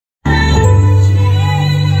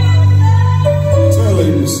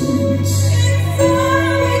blessings.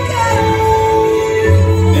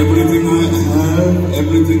 Everything I have,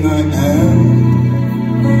 everything I am,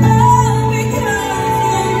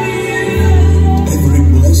 every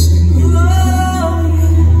blessing you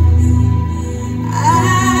give.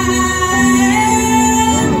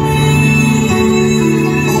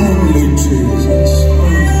 Only Jesus.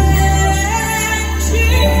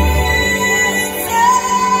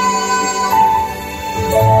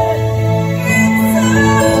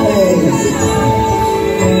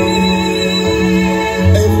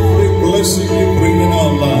 Blessing you bring in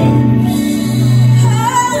our lives.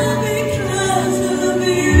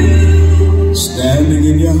 Standing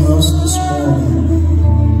in your house this morning,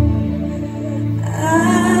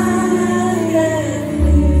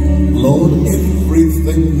 Lord,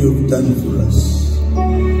 everything you've done for us,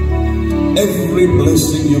 every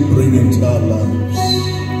blessing you bring into our lives,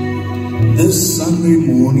 this Sunday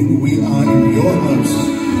morning we are in your house,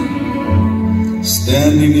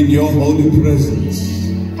 standing in your holy presence.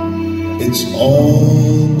 It's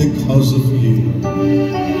all because of you,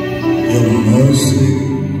 your mercy,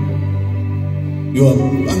 your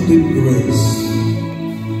abundant grace,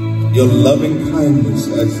 your loving kindness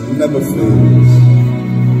has never failed.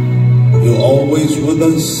 You're always with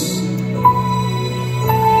us.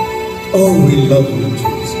 Oh, we love you,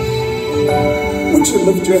 Jesus. Would you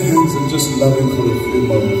lift your hands and just love him for a few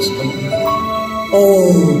moments?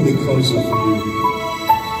 All because of you.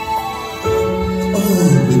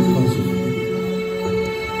 All because of you.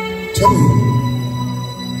 Tell him,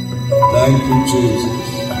 thank you, Jesus.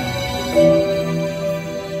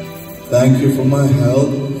 Thank you for my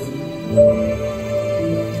health.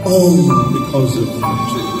 All because of you,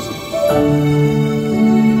 Jesus.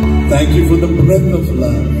 Thank you for the breath of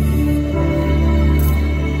life.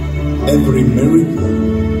 Every miracle,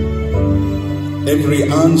 every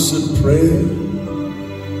answered prayer,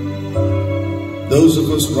 those of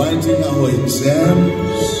us writing our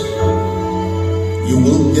exams, you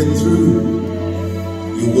will get through.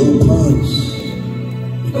 You will pass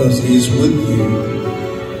because he is with you.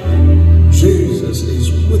 Jesus is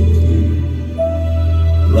with you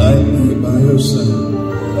right there by your side.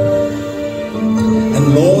 And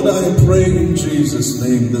Lord, I pray in Jesus'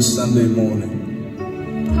 name this Sunday morning,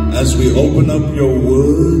 as we open up your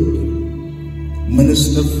word,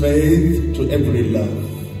 minister faith to every life.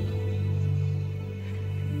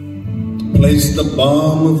 Place the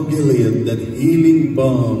balm of Gilead, that healing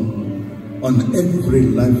balm, on every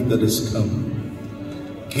life that has come.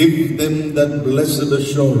 Give them that blessed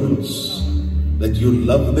assurance that you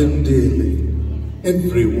love them dearly.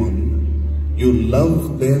 Everyone, you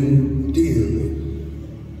love them dearly.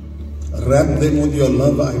 Wrap them with your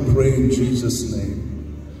love, I pray in Jesus' name.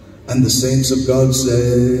 And the saints of God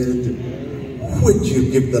said, would you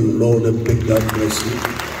give the Lord a big God bless you?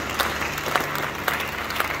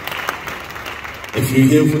 If you're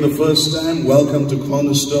here for the first time, welcome to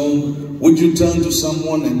Cornerstone. Would you turn to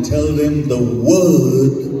someone and tell them the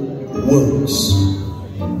word works?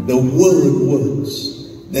 The word works.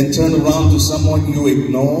 Then turn around to someone you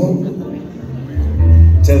ignore.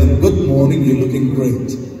 Tell them, good morning, you're looking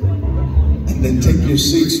great. And then take your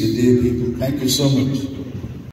seats, you dear people. Thank you so much.